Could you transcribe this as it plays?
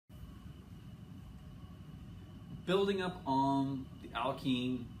building up on the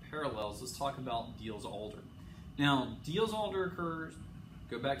alkene parallels, let's talk about Diels Alder. Now, Diels Alder occurs,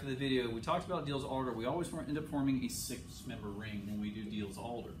 go back to the video, we talked about Diels Alder. We always end up forming a 6-member ring when we do Diels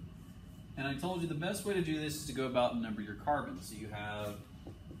Alder. And I told you the best way to do this is to go about and number your carbons. So you have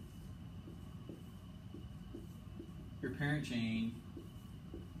your parent chain,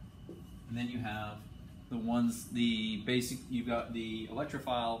 and then you have the ones, the basic, you've got the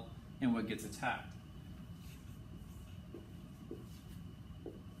electrophile and what gets attacked.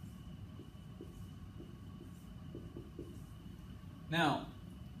 Now,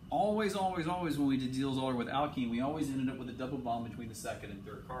 always when we did Diels Alder with alkene, we always ended up with a double bond between the second and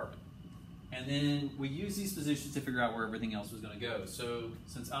third carbon. And then we use these positions to figure out where everything else was going to go. So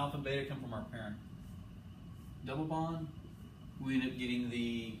since alpha and beta come from our parent double bond, we end up getting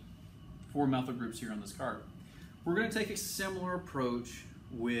the 4 methyl groups here on this carbon. We're going to take a similar approach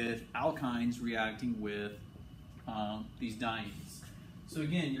with alkynes reacting with these dienes. So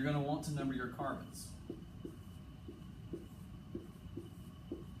again, you're going to want to number your carbons.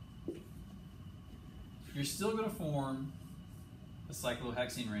 You're still going to form a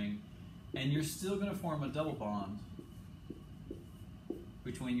cyclohexene ring, and you're still going to form a double bond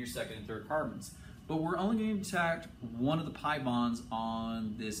between your second and third carbons. But we're only going to attack one of the pi bonds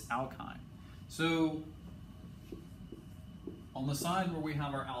on this alkyne. So on the side where we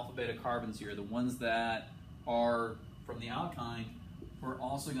have our alpha beta carbons here, the ones that are from the alkyne, we're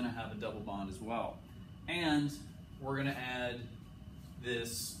also going to have a double bond as well. And we're going to add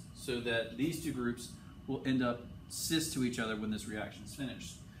this so that these two groups will end up cis to each other when this reaction is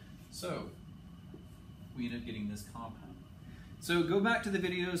finished. So we end up getting this compound. So go back to the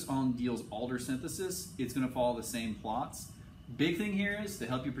videos on Diels Alder synthesis. It's going to follow the same plots. Big thing here is to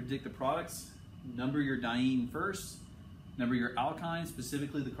help you predict the products, number your diene first, number your alkyne,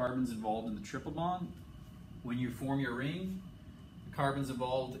 specifically the carbons involved in the triple bond. When you form your ring, the carbons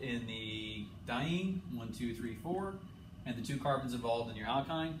involved in the diene, 1, 2, 3, 4, and the 2 carbons involved in your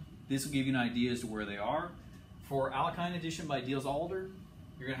alkyne. This will give you an idea as to where they are. For alkyne addition by Diels Alder,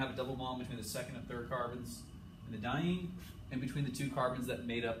 you're going to have a double bond between the second and third carbons in the diene and between the 2 carbons that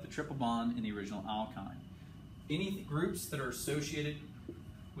made up the triple bond in the original alkyne. Any groups that are associated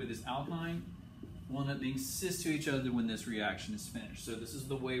with this alkyne will end up being cis to each other when this reaction is finished. So this is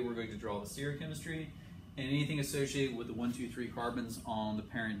the way we're going to draw the stereochemistry, and anything associated with the 1, 2, 3 carbons on the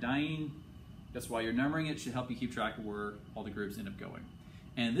parent diene, that's why you're numbering it, should help you keep track of where all the groups end up going.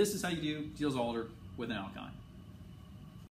 And this is how you do Diels Alder with an alkyne.